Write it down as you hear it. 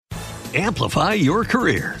Amplify your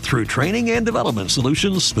career through training and development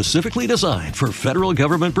solutions specifically designed for federal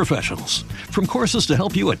government professionals. From courses to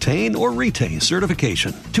help you attain or retain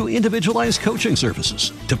certification, to individualized coaching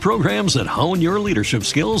services, to programs that hone your leadership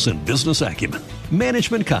skills and business acumen,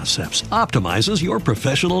 Management Concepts optimizes your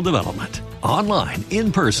professional development. Online,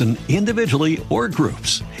 in person, individually, or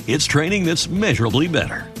groups, it's training that's measurably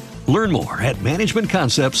better. Learn more at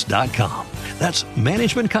managementconcepts.com. That's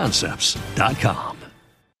managementconcepts.com.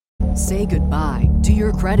 Say goodbye to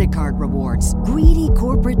your credit card rewards. Greedy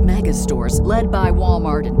corporate mega stores, led by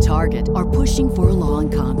Walmart and Target, are pushing for a law in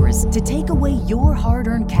Congress to take away your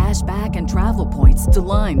hard-earned cash back and travel points to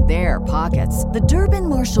line their pockets. The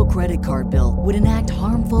Durbin-Marshall credit card bill would enact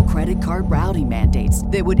harmful credit card routing mandates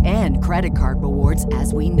that would end credit card rewards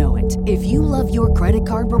as we know it. If you love your credit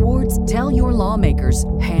card rewards, tell your lawmakers,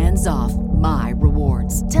 hands off my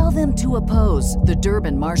rewards. Tell them to oppose the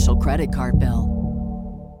Durbin-Marshall credit card bill.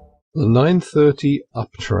 The 9:30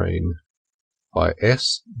 Up Train by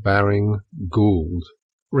S. Baring Gould.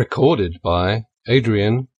 Recorded by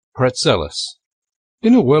Adrian Praetzelis.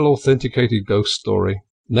 In a well-authenticated ghost story,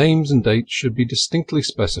 names and dates should be distinctly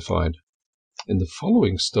specified. In the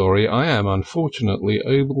following story, I am unfortunately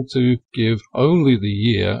able to give only the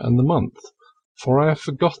year and the month, for I have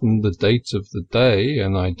forgotten the date of the day,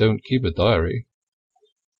 and I don't keep a diary.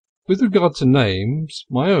 With regard to names,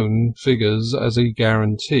 my own figures as a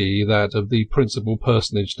guarantee that of the principal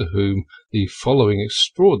personage to whom the following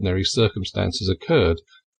extraordinary circumstances occurred,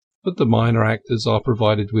 but the minor actors are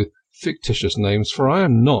provided with fictitious names, for I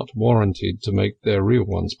am not warranted to make their real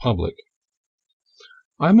ones public.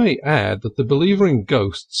 I may add that the believer in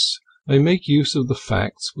ghosts may make use of the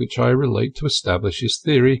facts which I relate to establish his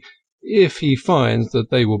theory, if he finds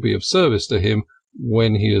that they will be of service to him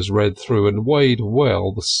when he has read through and weighed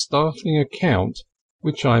well the startling account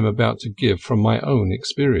which I am about to give from my own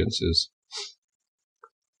experiences.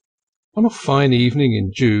 On a fine evening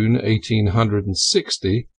in June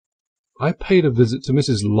 1860, I paid a visit to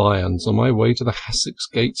Mrs. Lyons on my way to the Hassocks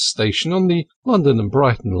Gate station on the London and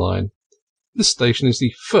Brighton line. This station is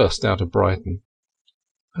the first out of Brighton.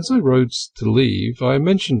 As I rose to leave, I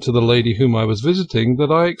mentioned to the lady whom I was visiting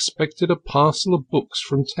that I expected a parcel of books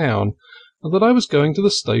from town, and that I was going to the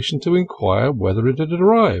station to inquire whether it had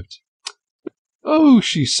arrived. "Oh,"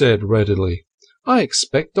 she said readily, "I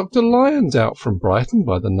expect Dr. Lyons out from Brighton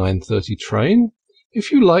by the 9:30 train.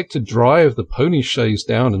 If you like to drive the pony chaise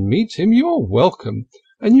down and meet him, you are welcome,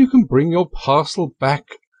 and you can bring your parcel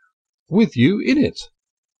back with you in it."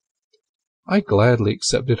 I gladly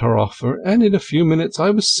accepted her offer, and in a few minutes I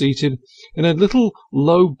was seated in a little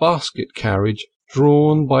low basket carriage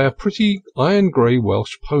drawn by a pretty iron-grey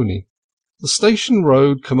Welsh pony. The station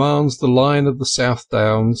road commands the line of the South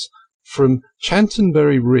Downs from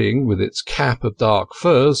Chantonbury Ring, with its cap of dark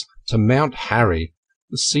firs, to Mount Harry,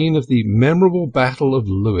 the scene of the memorable Battle of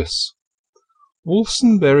Lewes.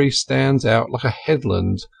 Wolstonbury stands out like a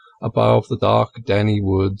headland above the dark Danny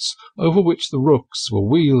woods, over which the rooks were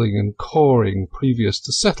wheeling and cawing previous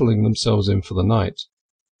to settling themselves in for the night.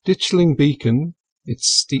 Ditchling Beacon,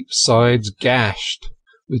 its steep sides gashed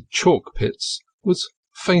with chalk pits, was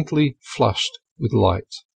faintly flushed with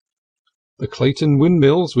light. The Clayton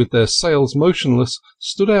windmills, with their sails motionless,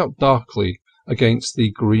 stood out darkly against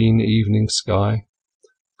the green evening sky.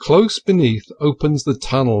 Close beneath opens the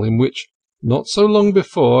tunnel in which, not so long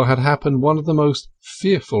before, had happened one of the most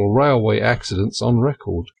fearful railway accidents on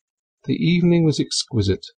record. The evening was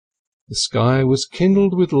exquisite. The sky was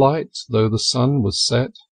kindled with light, though the sun was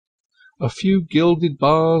set. A few gilded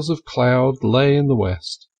bars of cloud lay in the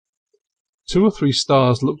west. 2 or 3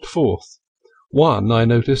 stars looked forth. One I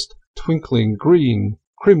noticed twinkling green,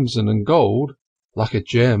 crimson, and gold, like a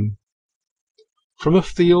gem. From a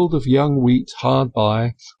field of young wheat hard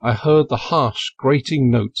by I heard the harsh, grating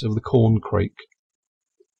note of the corncrake.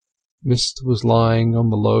 Mist was lying on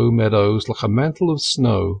the low meadows like a mantle of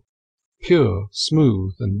snow, pure,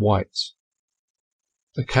 smooth, and white.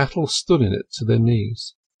 The cattle stood in it to their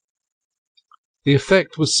knees. The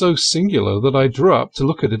effect was so singular that I drew up to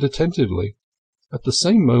look at it attentively. At the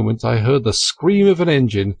same moment I heard the scream of an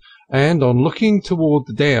engine, and on looking toward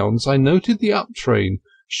the downs I noted the up train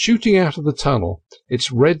shooting out of the tunnel,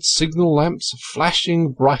 its red signal lamps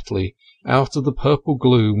flashing brightly out of the purple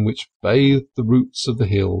gloom which bathed the roots of the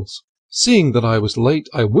hills. Seeing that I was late,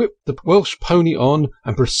 I whipped the Welsh pony on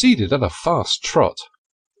and proceeded at a fast trot.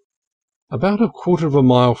 About 1/4 of a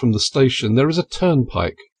mile from the station there is a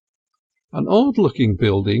turnpike. An odd-looking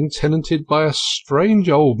building tenanted by a strange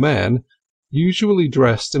old man, usually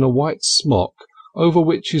dressed in a white smock, over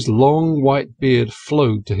which his long white beard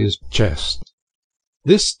flowed to his chest.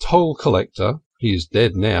 This toll-collector, he is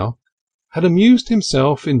dead now, had amused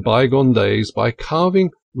himself in bygone days by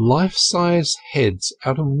carving life-size heads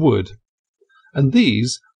out of wood, and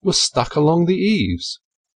these were stuck along the eaves.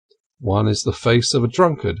 One is the face of a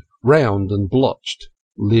drunkard, round and blotched,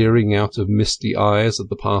 leering out of misty eyes at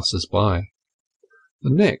the passers-by. The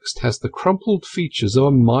next has the crumpled features of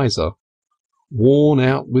a miser, worn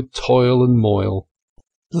out with toil and moil.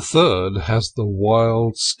 The third has the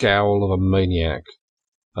wild scowl of a maniac,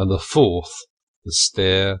 and the fourth the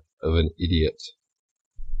stare of an idiot.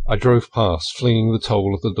 I drove past, flinging the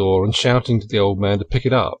toll at the door and shouting to the old man to pick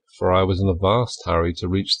it up, for I was in a vast hurry to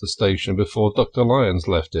reach the station before Dr. Lyons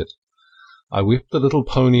left it. I whipped the little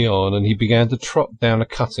pony on, and he began to trot down a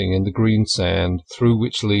cutting in the green sand through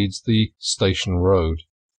which leads the station road.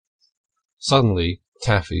 Suddenly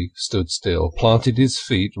Taffy stood still, planted his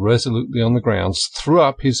feet resolutely on the ground, threw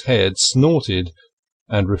up his head, snorted,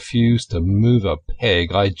 and refused to move a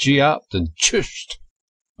peg. I gee-upped and chushed,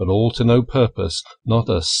 but all to no purpose. Not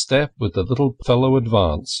a step would the little fellow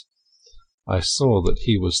advance. I saw that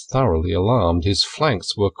he was thoroughly alarmed. His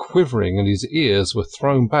flanks were quivering and his ears were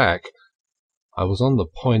thrown back. I was on the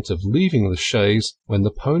point of leaving the chaise when the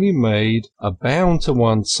pony made a bound to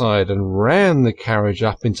one side and ran the carriage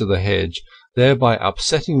up into the hedge, thereby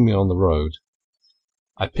upsetting me on the road.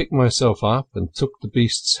 I picked myself up and took the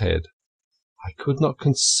beast's head. I could not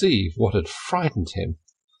conceive what had frightened him.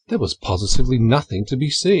 There was positively nothing to be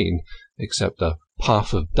seen, except a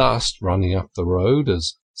puff of dust running up the road,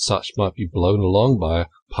 as such might be blown along by a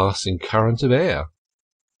passing current of air.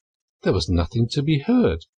 There was nothing to be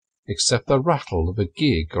heard, except the rattle of a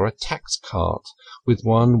gig or a tax cart with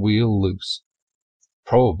one wheel loose.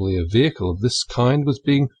 Probably a vehicle of this kind was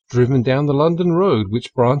being driven down the London road,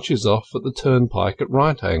 which branches off at the turnpike at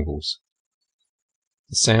right angles.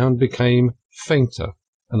 The sound became fainter,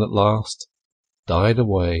 and at last died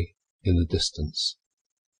away in the distance.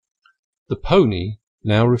 The pony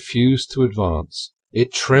now refused to advance.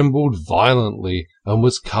 It trembled violently and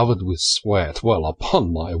was covered with sweat. "Well,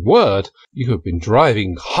 upon my word, you have been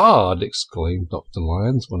driving hard," exclaimed Dr.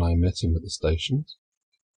 Lyons when I met him at the station.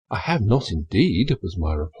 "I have not indeed," was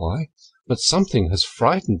my reply, "but something has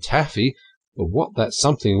frightened Taffy, but what that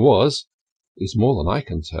something was is more than I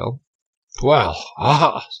can tell." "Well,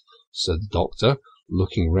 said the doctor,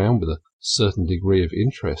 looking round with a certain degree of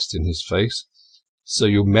interest in his face. "So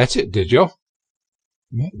you met it, did you?"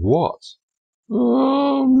 "Met what?"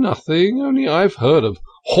 "Oh, nothing, only I've heard of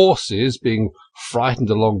horses being frightened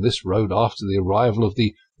along this road after the arrival of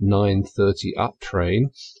the 9:30 up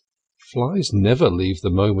train. Flies never leave the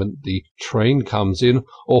moment the train comes in,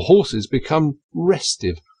 or horses become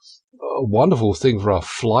restive. A wonderful thing for a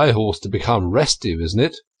fly horse to become restive, isn't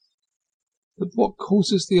it?" "But what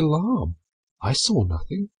causes the alarm? I saw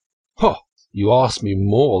nothing." You ask me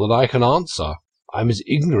more than I can answer. I'm as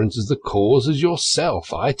ignorant as the cause as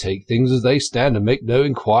yourself. I take things as they stand and make no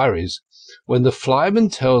inquiries. When the flyman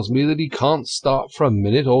tells me that he can't start for a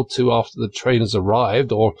minute or two after the train has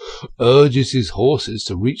arrived, or urges his horses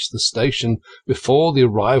to reach the station before the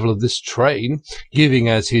arrival of this train, giving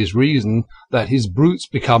as his reason that his brutes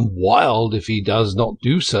become wild if he does not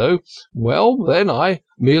do so, well, then I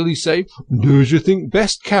merely say, "Do as you think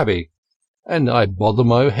best, cabby," and I bother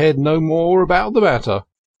my head no more about the matter.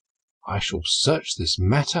 "I shall search this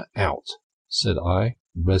matter out," said I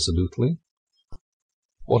resolutely.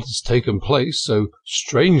 "What has taken place so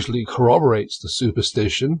strangely corroborates the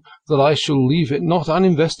superstition that I shall leave it not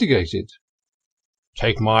uninvestigated.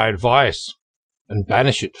 Take my advice, and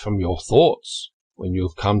banish it from your thoughts. When you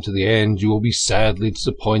have come to the end, you will be sadly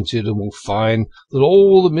disappointed, and will find that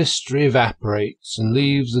all the mystery evaporates, and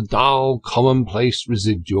leaves a dull, commonplace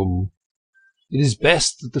residuum. It is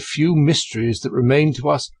best that the few mysteries that remain to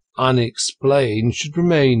us unexplained should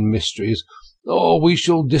remain mysteries, or we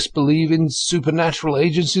shall disbelieve in supernatural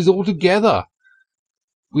agencies altogether.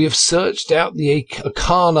 We have searched out the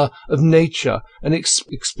arcana of nature, and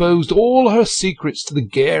exposed all her secrets to the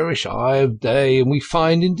garish eye of day, and we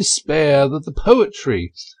find in despair that the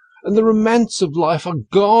poetry and the romance of life are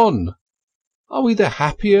gone. Are we the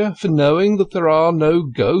happier for knowing that there are no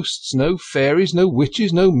ghosts, no fairies, no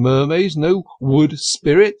witches, no mermaids, no wood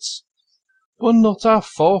spirits? Were not our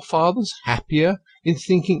forefathers happier in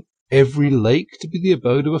thinking every lake to be the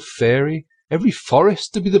abode of a fairy, every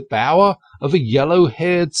forest to be the bower of a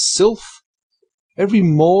yellow-haired sylph, every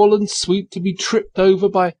moorland sweep to be tripped over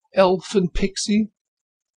by elf and pixie?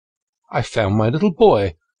 I found my little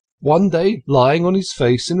boy one day lying on his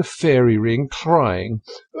face in a fairy ring, crying,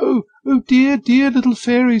 "Oh, dear, dear little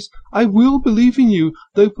fairies, I will believe in you,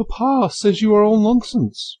 though papa says you are all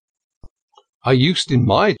nonsense." I used in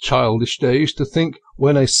my childish days to think,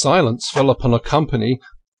 when a silence fell upon a company,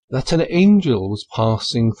 that an angel was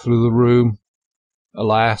passing through the room.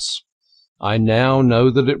 Alas, I now know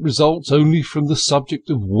that it results only from the subject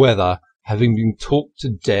of weather having been talked to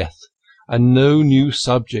death, and no new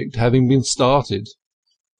subject having been started.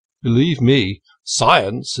 Believe me,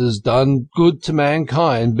 science has done good to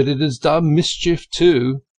mankind, but it has done mischief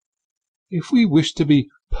too. If we wish to be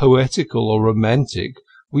poetical or romantic,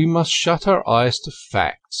 we must shut our eyes to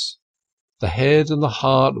facts. The head and the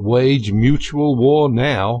heart wage mutual war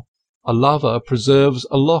now. A lover preserves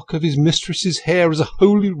a lock of his mistress's hair as a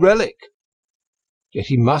holy relic. Yet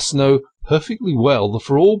he must know perfectly well that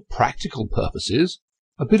for all practical purposes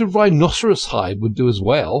a bit of rhinoceros hide would do as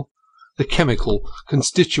well. The chemical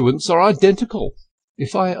constituents are identical.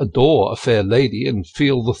 If I adore a fair lady and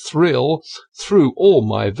feel the thrill through all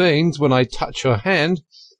my veins when I touch her hand,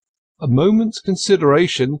 a moment's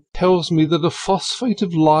consideration tells me that a phosphate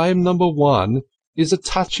of lime No. 1 is a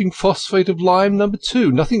touching phosphate of lime No.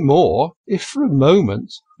 2, nothing more. If for a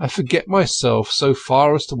moment I forget myself so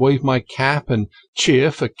far as to wave my cap and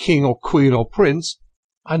cheer for king or queen or prince,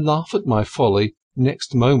 I laugh at my folly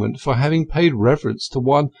next moment for having paid reverence to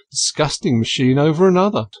one disgusting machine over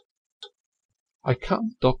another. I cut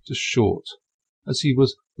the doctor short as he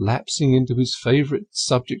was lapsing into his favourite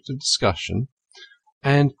subject of discussion,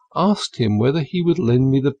 and asked him whether he would lend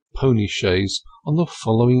me the pony chaise on the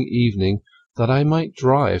following evening, that I might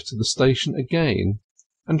drive to the station again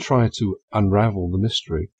and try to unravel the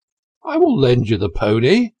mystery. "I will lend you the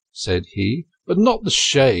pony," said he, "but not the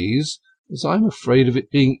chaise, as I am afraid of it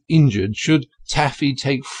being injured should Taffy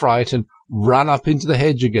take fright and run up into the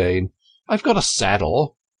hedge again. I've got a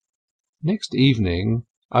saddle." Next evening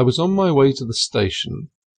I was on my way to the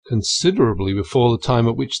station, considerably before the time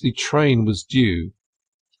at which the train was due.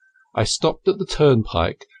 I stopped at the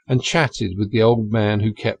turnpike and chatted with the old man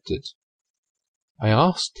who kept it. I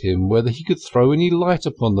asked him whether he could throw any light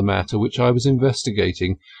upon the matter which I was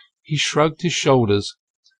investigating. He shrugged his shoulders,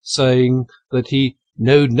 saying that he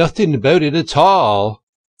knowed nothing about it at all.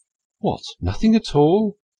 "What, nothing at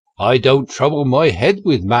all?" "I don't trouble my head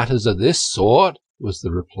with matters of this sort," was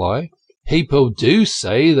the reply. "People do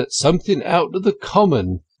say that something out of the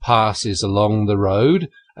common passes along the road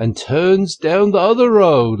and turns down the other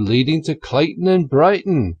road leading to Clayton and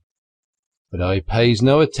Brighton. But I pays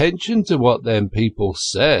no attention to what them people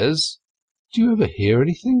says." "Do you ever hear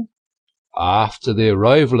anything?" "After the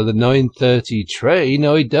arrival of the 9:30 train,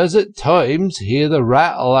 I does at times hear the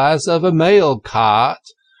rattle as of a mail cart,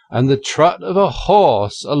 and the trot of a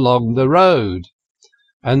horse along the road,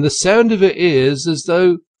 and the sound of it is as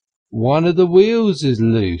though one of the wheels is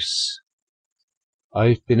loose.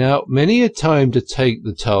 I've been out many a time to take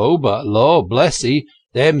the toll, but, Lord bless 'ee,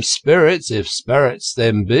 them spirits, if sperits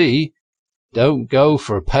them be, don't go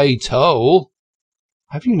for pay toll."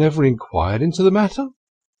 "Have you never inquired into the matter?"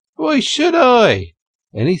 "Why should I?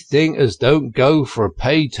 Anything as don't go for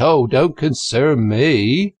pay toll don't concern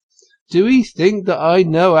me. Do 'ee think that I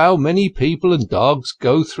know how many people and dogs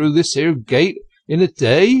go through this here gate in a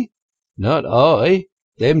day? Not I.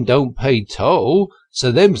 Them don't pay toll,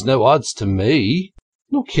 so them's no odds to me."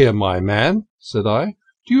 "Look here, my man," said I,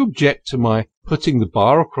 "do you object to my putting the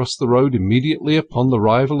bar across the road immediately upon the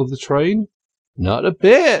arrival of the train?" "Not a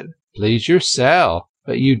bit, please yourself.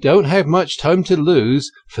 But you don't have much time to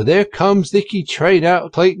lose, for there comes the train out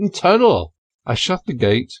of Clayton Tunnel." I shut the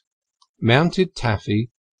gate, mounted Taffy,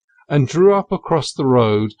 and drew up across the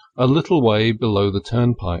road a little way below the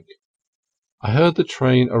turnpike. I heard the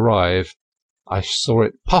train arrive. I saw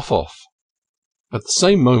it puff off. At the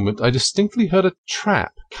same moment I distinctly heard a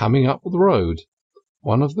trap coming up the road,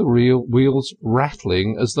 one of the wheels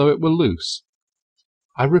rattling as though it were loose.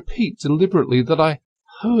 I repeat deliberately that I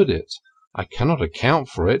heard it. I cannot account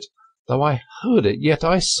for it. Though I heard it, yet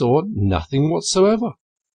I saw nothing whatsoever.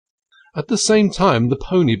 At the same time the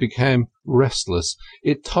pony became restless.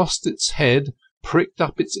 It tossed its head, pricked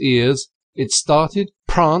up its ears. It started,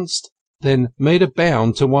 pranced, then made a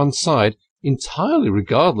bound to one side, entirely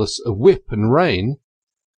regardless of whip and rein.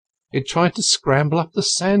 It tried to scramble up the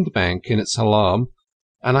sandbank in its alarm,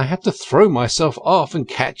 and I had to throw myself off and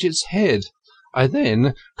catch its head. I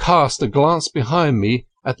then cast a glance behind me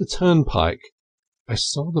at the turnpike. I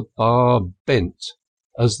saw the bar bent,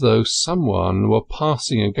 as though someone were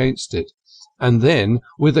passing against it, and then,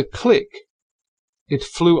 with a click, it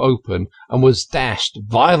flew open and was dashed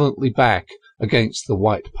violently back against the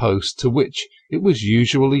white post to which it was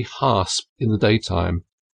usually hasped in the daytime.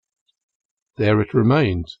 There it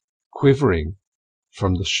remained, quivering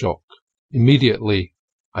from the shock. Immediately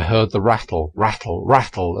I heard the rattle, rattle,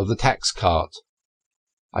 rattle of the tax cart.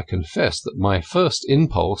 I confess that my first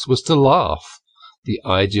impulse was to laugh. The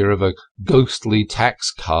idea of a ghostly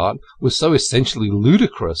tax cart was so essentially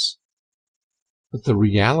ludicrous. But the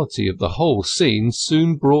reality of the whole scene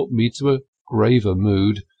soon brought me to a graver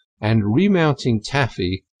mood, and remounting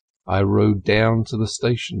Taffy, I rode down to the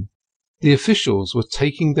station. The officials were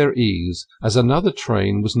taking their ease, as another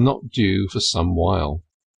train was not due for some while.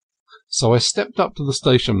 So I stepped up to the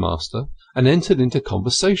station master and entered into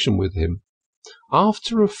conversation with him.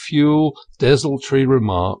 After a few desultory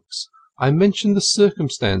remarks, I mentioned the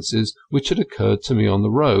circumstances which had occurred to me on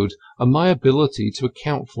the road, and my ability to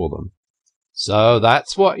account for them. "So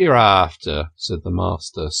that's what you're after," said the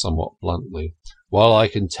master, somewhat bluntly. "Well, I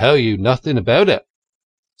can tell you nothing about it.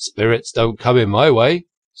 Spirits don't come in my way,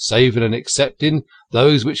 saving and excepting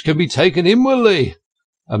those which can be taken inwardly,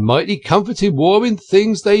 and mighty comforting warming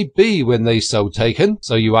things they be when they so taken.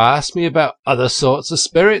 So you ask me about other sorts of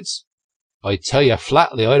spirits. I tell you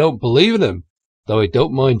flatly I don't believe in them, though I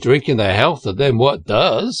don't mind drinking the health of them what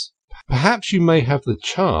does." "Perhaps you may have the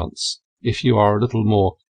chance, if you are a little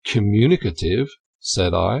more communicative,"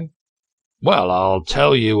 said I. "Well, I'll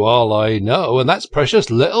tell you all I know, and that's precious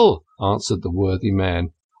little," answered the worthy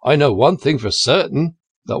man. "I know one thing for certain,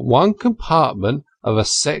 that one compartment of a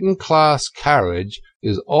second-class carriage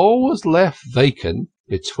is always left vacant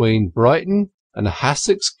between Brighton and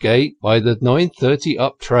Hassocks Gate by the 9:30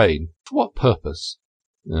 up train." "For what purpose?"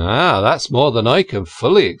 That's more than I can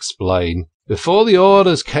fully explain. Before the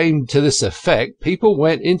orders came to this effect, people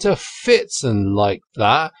went into fits and like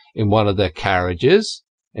that in one of their carriages."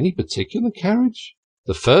 "Any particular carriage?"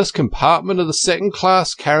 "The first compartment of the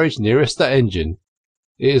second-class carriage nearest the engine.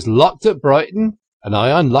 It is locked at Brighton, and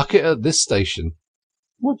I unlock it at this station."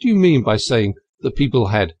 "What do you mean by saying that people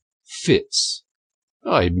had fits?"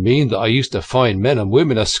 "I mean that I used to find men and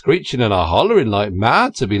women a-screeching and a-hollering like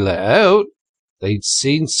mad to be let out. They'd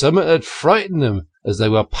seen summat had frightened them as they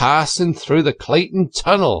were passing through the Clayton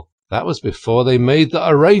Tunnel. That was before they made the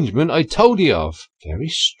arrangement I told you of." "Very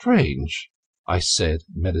strange," I said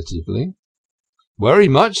meditatively. "Very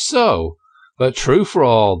much so. But true for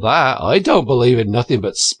all that, I don't believe in nothing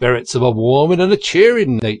but spirits of a warming and a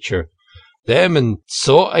cheering nature. Them and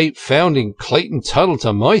sort ain't found in Clayton Tunnel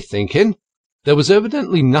to my thinking." There was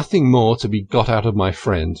evidently nothing more to be got out of my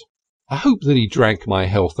friend. I hope that he drank my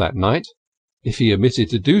health that night. If he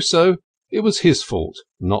omitted to do so, it was his fault,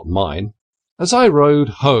 not mine. As I rode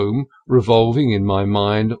home, revolving in my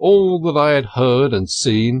mind all that I had heard and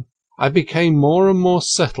seen, I became more and more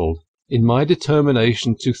settled in my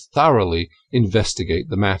determination to thoroughly investigate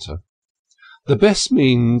the matter. The best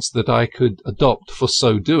means that I could adopt for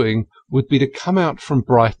so doing would be to come out from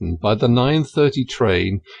Brighton by the 9:30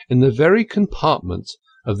 train in the very compartment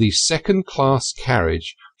of the second-class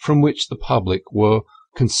carriage from which the public were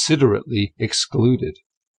considerately excluded.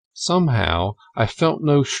 Somehow I felt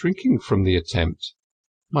no shrinking from the attempt.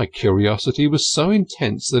 My curiosity was so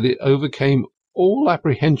intense that it overcame all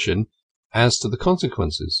apprehension as to the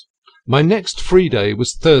consequences. My next free day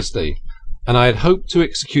was Thursday, and I had hoped to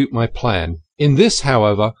execute my plan. In this,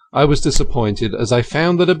 however, I was disappointed, as I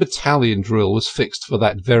found that a battalion drill was fixed for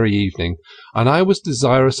that very evening, and I was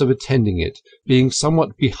desirous of attending it, being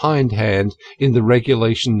somewhat behindhand in the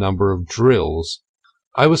regulation number of drills.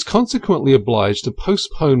 I was consequently obliged to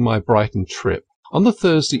postpone my Brighton trip. On the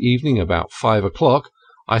Thursday evening, about 5 o'clock,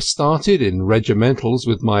 I started in regimentals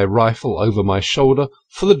with my rifle over my shoulder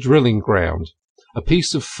for the drilling ground, a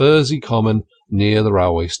piece of furzy common near the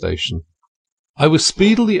railway station. I was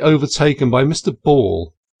speedily overtaken by Mr.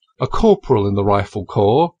 Ball, a corporal in the Rifle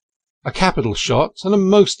Corps, a capital shot, and a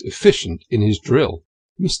most efficient in his drill.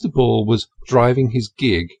 Mr. Ball was driving his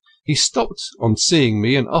gig. He stopped on seeing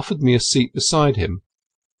me and offered me a seat beside him.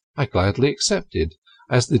 I gladly accepted,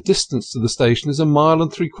 as the distance to the station is 1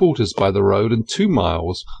 3/4 miles by the road and 2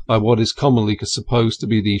 miles by what is commonly supposed to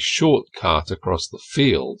be the short cut across the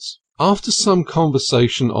fields. After some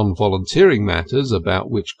conversation on volunteering matters, about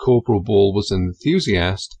which Corporal Ball was an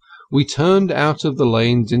enthusiast, we turned out of the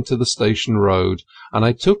lanes into the station road, and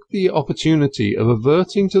I took the opportunity of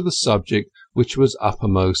adverting to the subject which was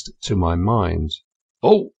uppermost to my mind.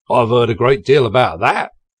 "Oh, I've heard a great deal about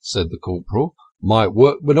that," said the corporal. "My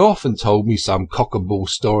workmen often told me some cock-and-bull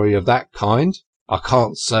story of that kind. I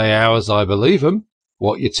can't say how as I believe 'em.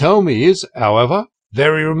 What you tell me is, however,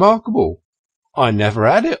 very remarkable. I never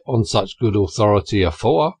had it on such good authority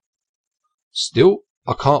afore. Still,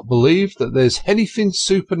 I can't believe that there's anything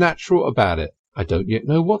supernatural about it." "I don't yet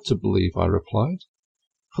know what to believe," I replied,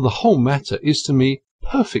 "for the whole matter is to me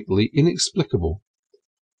perfectly inexplicable."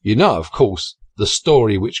 "You know, of course, the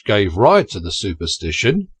story which gave rise to the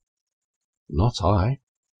superstition?" "Not I.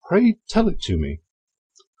 Pray tell it to me."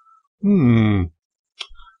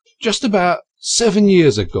 Just about 7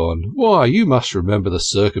 years agone. Why, you must remember the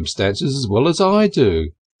circumstances as well as I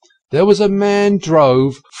do. There was a man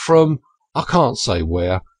drove from, I can't say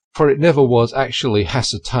where, for it never was actually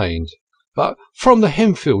ascertained, but from the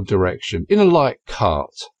Henfield direction, in a light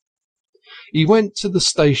cart. He went to the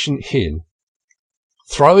station inn,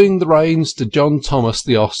 throwing the reins to John Thomas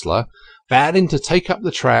the ostler, bade him to take up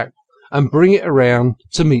the trap and bring it around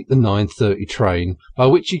to meet the 9:30 train, by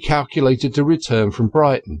which he calculated to return from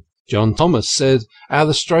Brighton. John Thomas said how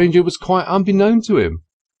the stranger was quite unbeknown to him,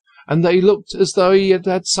 and that he looked as though he had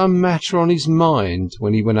had some matter on his mind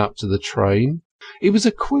when he went up to the train. He was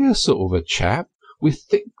a queer sort of a chap, with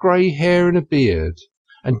thick grey hair and a beard,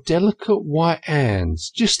 and delicate white hands,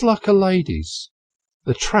 just like a lady's.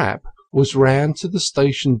 The trap was round to the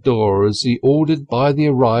station door as he ordered by the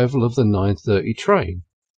arrival of the 9:30 train.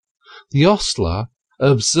 The ostler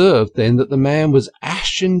observed then that the man was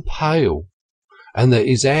ashen pale, and that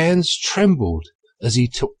his hands trembled as he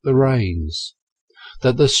took the reins,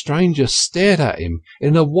 that the stranger stared at him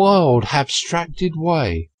in a wild, abstracted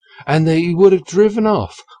way, and that he would have driven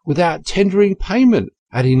off without tendering payment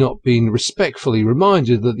had he not been respectfully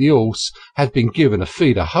reminded that the horse had been given a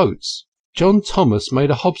feed of oats. John Thomas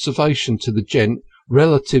made a observation to the gent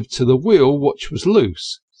relative to the wheel which was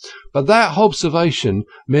loose, but that observation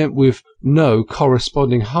met with no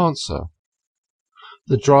corresponding answer.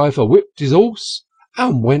 The driver whipped his horse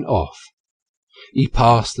and went off. He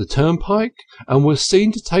passed the turnpike and was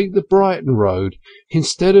seen to take the Brighton road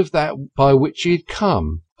instead of that by which he had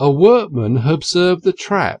come. A workman observed the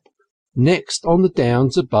trap next on the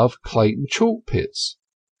downs above Clayton chalk pits.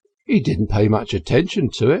 He didn't pay much attention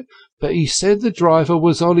to it, but he said the driver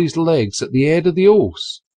was on his legs at the head of the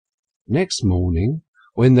horse. Next morning,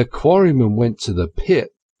 when the quarrymen went to the pit,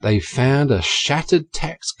 they found a shattered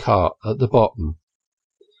tax cart at the bottom,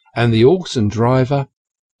 and the horse and driver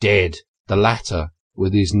dead, the latter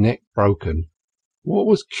with his neck broken. What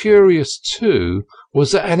was curious, too,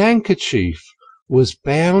 was that an handkerchief was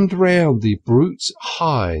bound round the brute's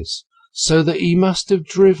eyes, so that he must have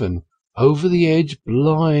driven over the edge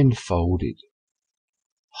blindfolded.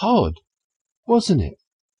 Odd, wasn't it?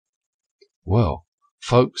 Well,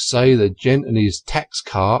 folks say the gent and his tax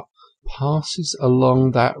cart passes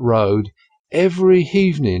along that road every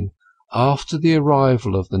evening after the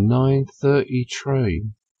arrival of the 9:30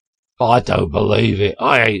 train. I don't believe it.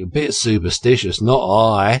 I ain't a bit superstitious, not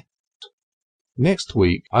I. Next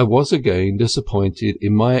week I was again disappointed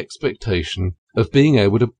in my expectation of being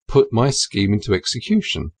able to put my scheme into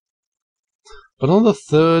execution. But on the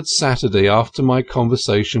third Saturday after my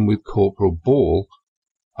conversation with Corporal Ball,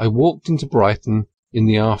 I walked into Brighton in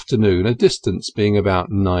the afternoon, a distance being about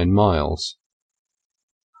 9 miles.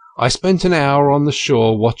 I spent an hour on the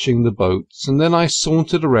shore watching the boats, and then I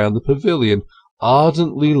sauntered around the pavilion,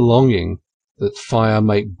 ardently longing that fire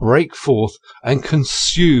might break forth and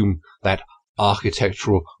consume that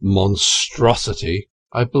architectural monstrosity.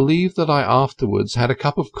 I believe that I afterwards had a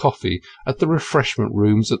cup of coffee at the refreshment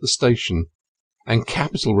rooms at the station, and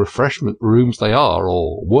capital refreshment rooms they are,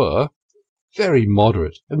 or were, very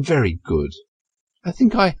moderate and very good. I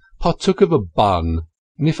think I partook of a bun,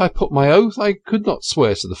 and if I put my oath I could not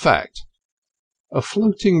swear to the fact. A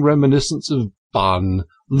floating reminiscence of bun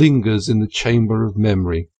lingers in the chamber of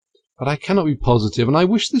memory, but I cannot be positive, and I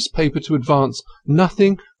wish this paper to advance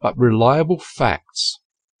nothing but reliable facts.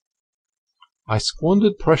 I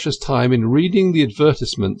squandered precious time in reading the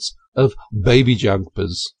advertisements of baby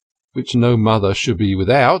jumpers, which no mother should be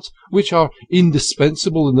without, which are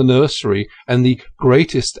indispensable in the nursery, and the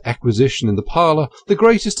greatest acquisition in the parlour, the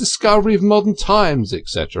greatest discovery of modern times,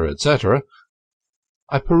 etc., etc.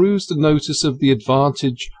 I perused a notice of the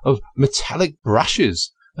advantage of metallic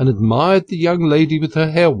brushes, and admired the young lady with her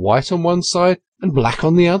hair white on one side and black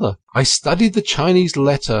on the other. I studied the Chinese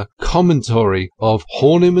letter commentary of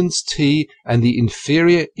Horniman's Tea and the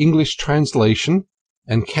inferior English translation,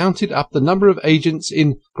 and counted up the number of agents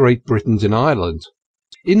in Great Britain and Ireland.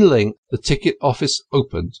 In length the ticket office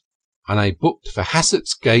opened, and I booked for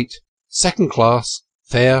Hassett's Gate, 2nd class,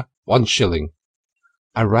 fare 1 shilling.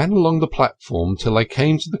 I ran along the platform till I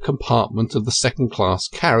came to the compartment of the 2nd class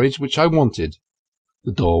carriage which I wanted.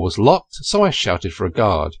 The door was locked, so I shouted for a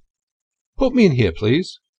guard. "Put me in here,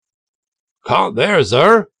 please." "Can't there,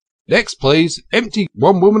 sir. Next, please. Empty,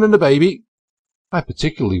 1 woman and a baby." "I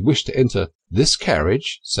particularly wish to enter this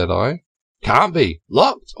carriage," said I. "Can't be.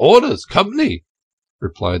 Locked. Orders. Company,"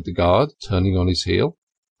 replied the guard, turning on his heel.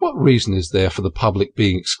 "What reason is there for the public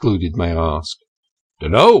being excluded, may I ask?"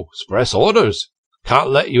 "Dunno. Express orders. Can't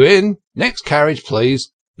let you in. Next carriage,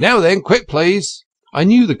 please. Now then, quick, please." I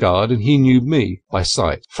knew the guard, and he knew me by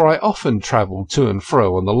sight, for I often travelled to and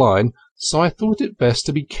fro on the line, so I thought it best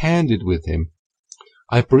to be candid with him.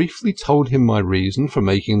 I briefly told him my reason for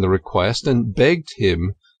making the request, and begged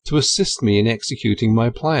him to assist me in executing my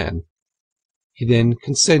plan. He then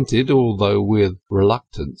consented, although with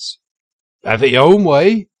reluctance. "Have it your own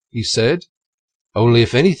way," he said. "Only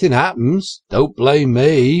if anything happens, don't blame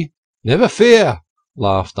me." "Never fear,"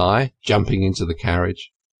 laughed I, jumping into the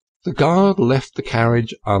carriage. The guard left the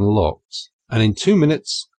carriage unlocked, and in 2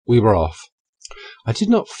 minutes we were off. I did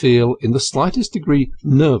not feel in the slightest degree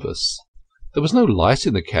nervous. There was no light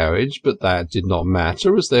in the carriage, but that did not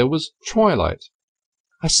matter, as there was twilight.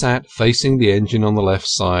 I sat facing the engine on the left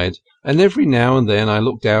side, and every now and then I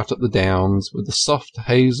looked out at the downs, with the soft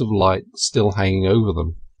haze of light still hanging over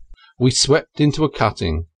them. We swept into a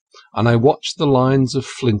cutting, and I watched the lines of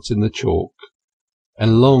flint in the chalk,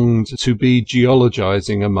 and longed to be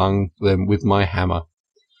geologizing among them with my hammer,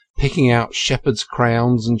 picking out shepherd's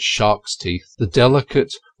crowns and shark's teeth, the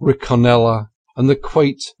delicate riconella and the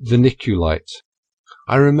quaint verniculite.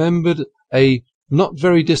 I remembered a not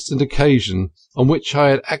very distant occasion on which I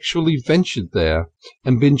had actually ventured there,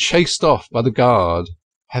 and been chased off by the guard,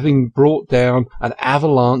 having brought down an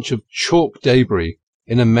avalanche of chalk debris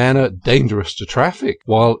in a manner dangerous to traffic,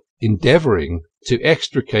 while endeavouring to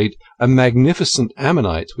extricate a magnificent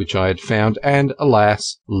ammonite which I had found and,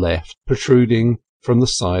 alas, left protruding from the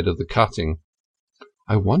side of the cutting.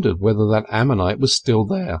 I wondered whether that ammonite was still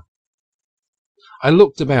there. I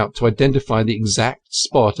looked about to identify the exact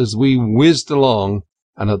spot as we whizzed along,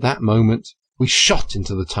 and at that moment we shot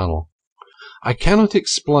into the tunnel. I cannot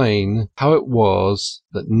explain how it was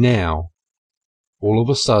that now, all of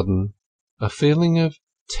a sudden, a feeling of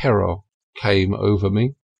terror came over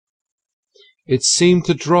me. It seemed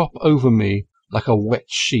to drop over me like a wet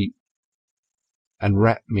sheet, and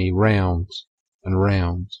wrap me round and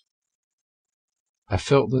round. I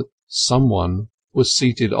felt that someone was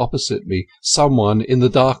seated opposite me, someone in the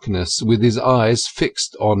darkness with his eyes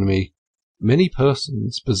fixed on me. Many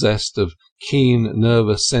persons possessed of keen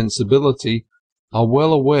nervous sensibility are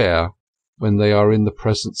well aware when they are in the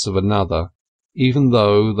presence of another, even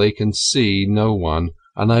though they can see no one,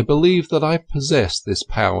 and I believe that I possess this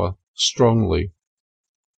power strongly.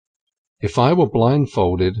 If I were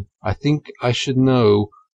blindfolded, I think I should know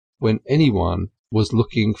when anyone was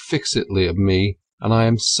looking fixedly at me, and I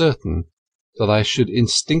am certain that I should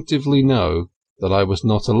instinctively know that I was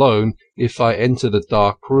not alone if I entered a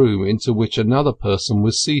dark room into which another person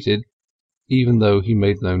was seated, even though he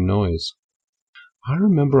made no noise. I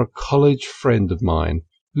remember a college friend of mine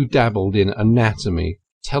who dabbled in anatomy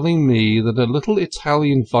telling me that a little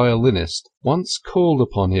Italian violinist once called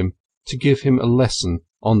upon him to give him a lesson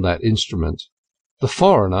on that instrument. The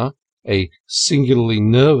foreigner, a singularly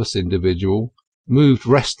nervous individual, moved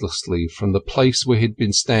restlessly from the place where he had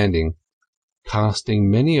been standing, casting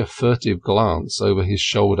many a furtive glance over his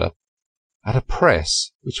shoulder at a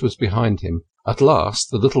press which was behind him. At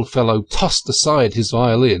last the little fellow tossed aside his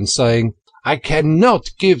violin, saying, "I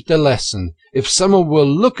cannot give the lesson if someone will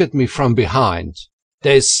look at me from behind.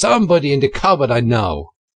 There's somebody in the cupboard I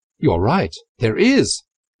know." "You are right, there is,"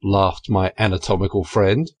 laughed my anatomical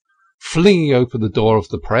friend, flinging open the door of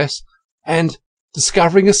the press, and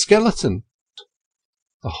discovering a skeleton.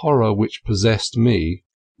 The horror which possessed me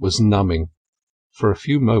was numbing. For a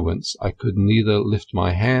few moments I could neither lift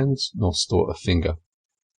my hands nor stir a finger.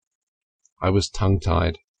 I was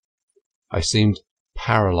tongue-tied. I seemed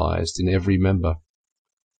paralysed in every member.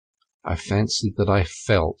 I fancied that I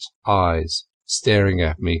felt eyes staring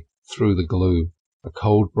at me through the gloom. A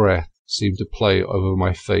cold breath seemed to play over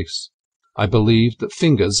my face. I believed that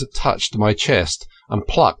fingers touched my chest and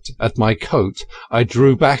plucked at my coat. I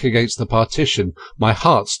drew back against the partition. My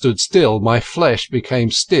heart stood still. My flesh became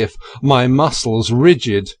stiff. My muscles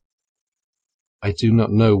rigid. I do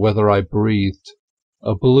not know whether I breathed.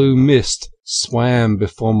 A blue mist swam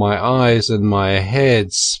before my eyes and my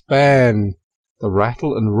head span. The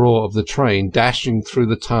rattle and roar of the train dashing through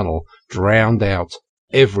the tunnel drowned out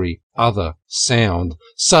every other sound.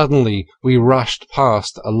 Suddenly we rushed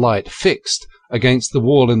past a light fixed against the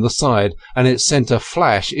wall in the side, and it sent a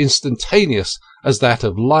flash instantaneous as that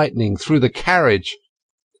of lightning through the carriage.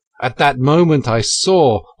 At that moment I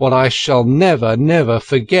saw what I shall never, never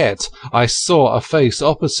forget. I saw a face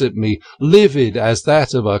opposite me, livid as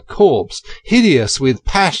that of a corpse, hideous with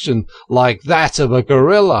passion like that of a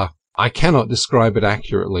gorilla. I cannot describe it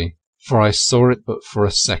accurately, for I saw it but for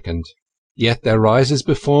a second. Yet there rises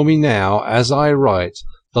before me now, as I write,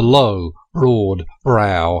 the low, broad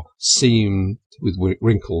brow seamed with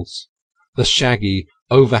wrinkles, the shaggy,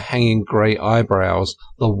 overhanging grey eyebrows,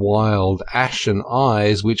 the wild, ashen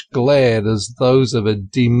eyes which glared as those of a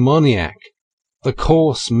demoniac, the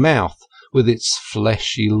coarse mouth with its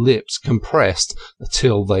fleshy lips compressed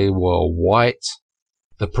till they were white,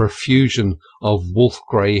 the profusion of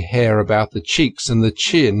wolf-grey hair about the cheeks and the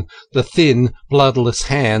chin, the thin, bloodless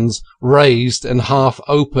hands, raised and half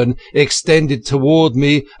open, extended toward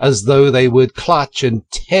me as though they would clutch and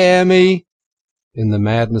tear me. In the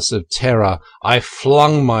madness of terror, I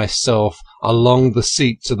flung myself along the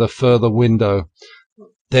seat to the further window.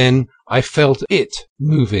 Then I felt it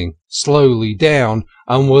moving slowly down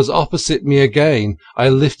and was opposite me again. I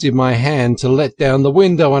lifted my hand to let down the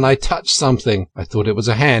window and I touched something. I thought it was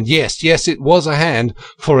a hand. Yes, it was a hand,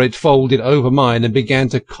 for it folded over mine and began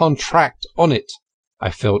to contract on it.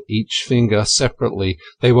 I felt each finger separately.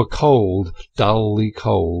 They were cold, dully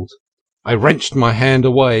cold. I wrenched my hand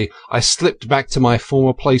away. I slipped back to my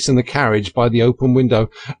former place in the carriage by the open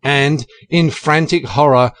window, and, in frantic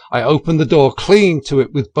horror, I opened the door, clinging to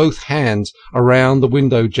it with both hands around the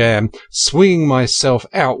window jamb, swinging myself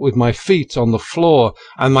out with my feet on the floor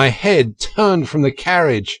and my head turned from the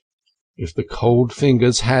carriage. If the cold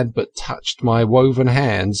fingers had but touched my woven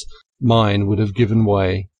hands, mine would have given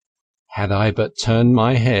way. Had I but turned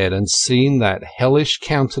my head and seen that hellish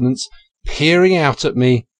countenance peering out at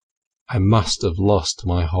me, I must have lost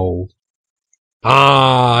my hold.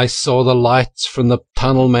 I saw the light from the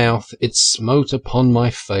tunnel mouth. It smote upon my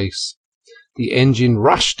face. The engine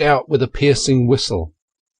rushed out with a piercing whistle.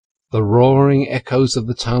 The roaring echoes of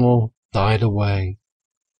the tunnel died away.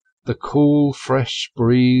 The cool, fresh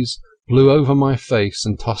breeze blew over my face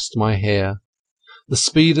and tossed my hair. The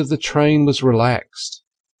speed of the train was relaxed.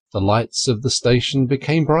 The lights of the station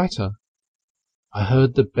became brighter. I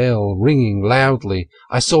heard the bell ringing loudly.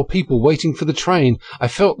 I saw people waiting for the train. I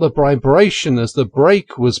felt the vibration as the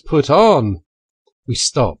brake was put on. We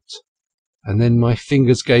stopped, and then my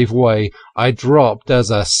fingers gave way. I dropped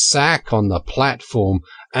as a sack on the platform,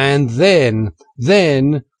 and then,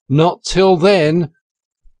 not till then,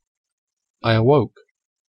 I awoke.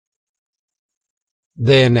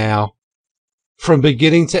 There now, from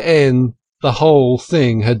beginning to end, the whole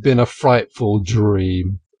thing had been a frightful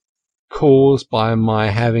dream, caused by my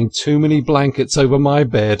having too many blankets over my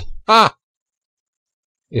bed. Ha!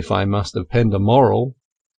 If I must have penned a moral,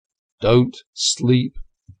 don't sleep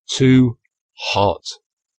too hot.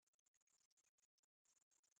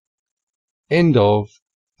 End of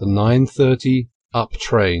The 9:30 Up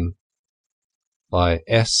Train by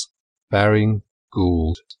S. Baring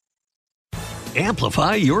Gould.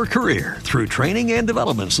 Amplify your career through training and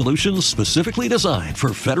development solutions specifically designed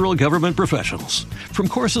for federal government professionals. From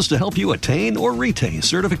courses to help you attain or retain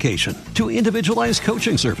certification, to individualized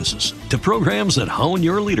coaching services, to programs that hone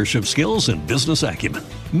your leadership skills and business acumen,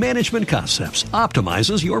 Management Concepts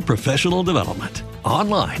optimizes your professional development.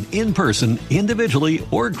 Online, in person, individually,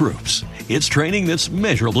 or groups, it's training that's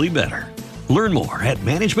measurably better. Learn more at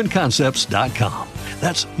managementconcepts.com.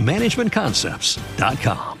 That's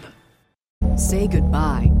managementconcepts.com. Say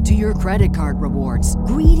goodbye to your credit card rewards.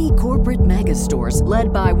 Greedy corporate mega stores,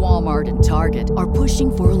 led by Walmart and Target, are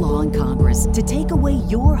pushing for a law in Congress to take away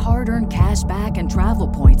your hard-earned cash back and travel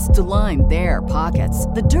points to line their pockets.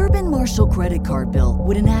 The Durbin-Marshall credit card bill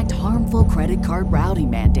would enact harmful credit card routing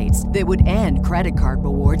mandates that would end credit card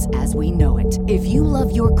rewards as we know it. If you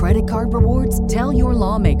love your credit card rewards, tell your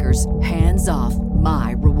lawmakers, hands off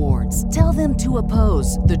my rewards. Tell them to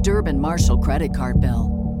oppose the Durbin-Marshall credit card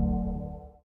bill.